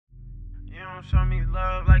don't show me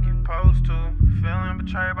love like you supposed to. Feeling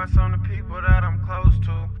betrayed by some of the people that I'm close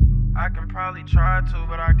to. I can probably try to,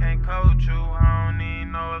 but I can't coach you. I don't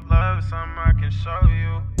even know if love is something I can show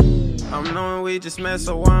you. I'm knowing we just met,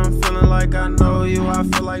 so I'm feeling like I know you. I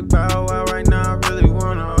feel like Bow Wow right now, I really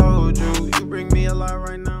wanna hold you. You bring me a lot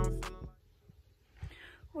right now.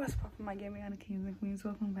 What's poppin', my gaming on the kings and queens?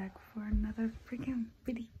 Welcome back for another freaking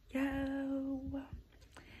video.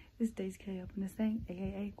 It's Daisy K up in this thing,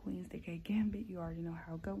 aka Queens DK Gambit. You already know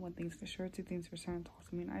how it go. One thing's for sure, two things for certain. Talk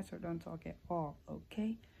to me nice or don't talk at all,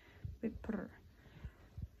 okay?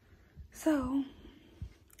 So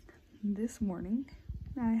this morning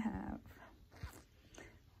I have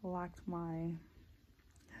locked myself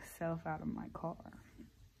out of my car.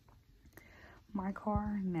 My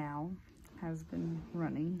car now has been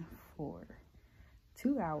running for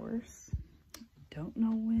 2 hours. Don't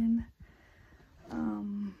know when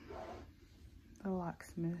the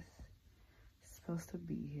locksmith is supposed to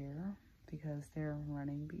be here because they're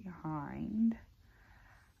running behind.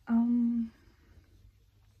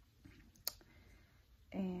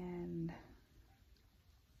 And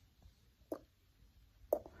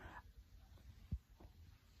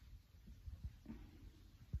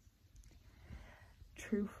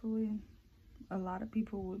truthfully, a lot of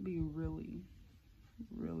people would be really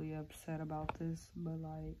upset about this, but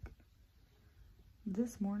like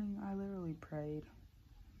this morning I literally prayed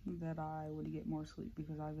that I would get more sleep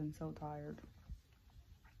because I've been so tired.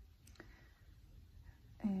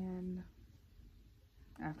 And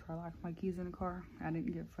after I locked my keys in the car, I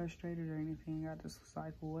didn't get frustrated or anything. I just was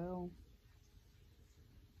like, well,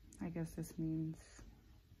 I guess this means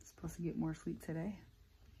I'm supposed to get more sleep today.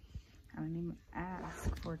 I didn't even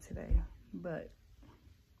ask for today, but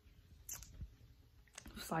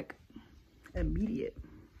it's like immediate.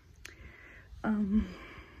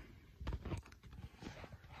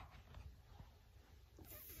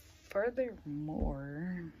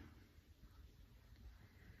 Furthermore,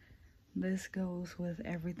 this goes with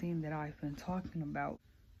everything that I've been talking about.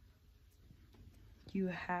 You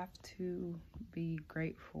have to be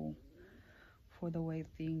grateful for the way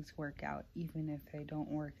things work out, even if they don't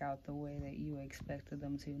work out the way that you expected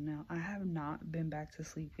them to. Now, I have not been back to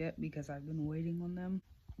sleep yet because I've been waiting on them.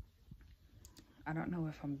 I don't know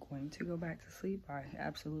if I'm going to go back to sleep. I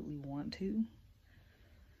absolutely want to.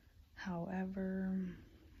 However,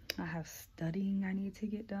 I have studying I need to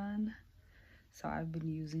get done. So I've been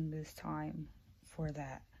using this time for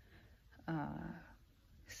that.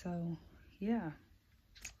 So, yeah.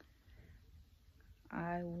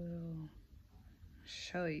 I will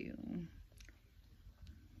show you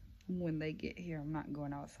when they get here. I'm not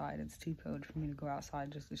going outside. It's too cold for me to go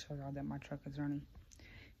outside just to show y'all that my truck is running.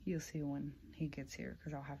 You'll see when he gets here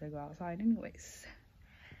because I'll have to go outside anyways.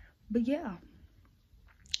 But yeah,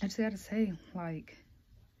 I just gotta say, like,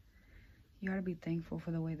 you gotta be thankful for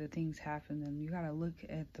the way that things happen, and you gotta look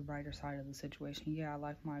at the brighter side of the situation. Yeah, I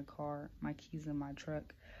left my car, my keys in my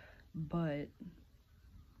truck, but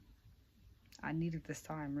I needed this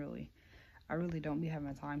time, really. I really don't be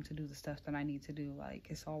having time to do the stuff that I need to do. Like,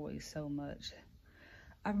 it's always so much.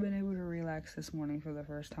 I've been able to relax this morning for the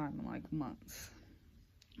first time in like months.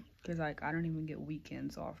 Because like, I don't even get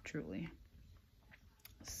weekends off, truly.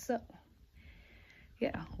 So,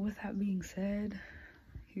 yeah, with that being said,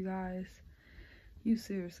 you guys, you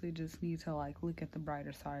seriously just need to like look at the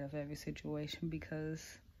brighter side of every situation,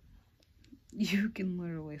 because you can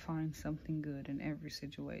literally find something good in every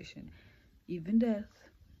situation. Even death.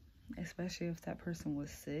 Especially if that person was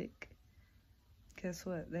sick. Guess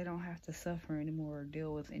what? They don't have to suffer anymore or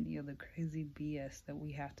deal with any of the crazy BS that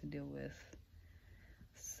we have to deal with.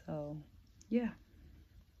 So, yeah.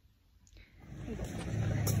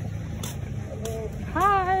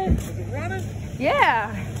 Hi. Is it running?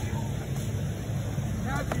 Yeah.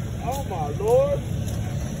 Oh my Lord.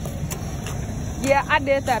 Yeah, I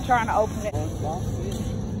did that trying to open it.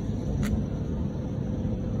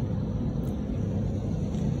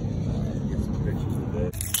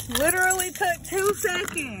 Literally took 2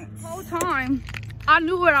 seconds. The whole time, I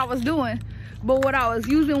knew what I was doing, but what I was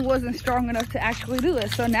using wasn't strong enough to actually do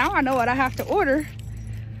it. So now I know what I have to order.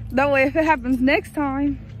 That way, if it happens next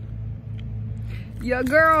time, your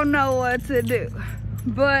girl know what to do.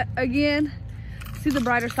 But again, see the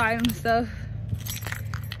brighter side and stuff.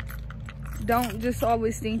 Don't just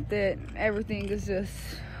always think that everything is just,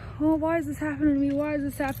 oh, why is this happening to me? Why is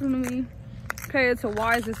this happening to me? Okay, it's a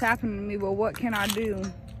why is this happening to me, but what can I do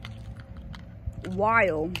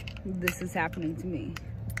while this is happening to me?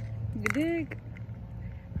 You dig?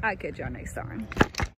 I'll catch y'all next time.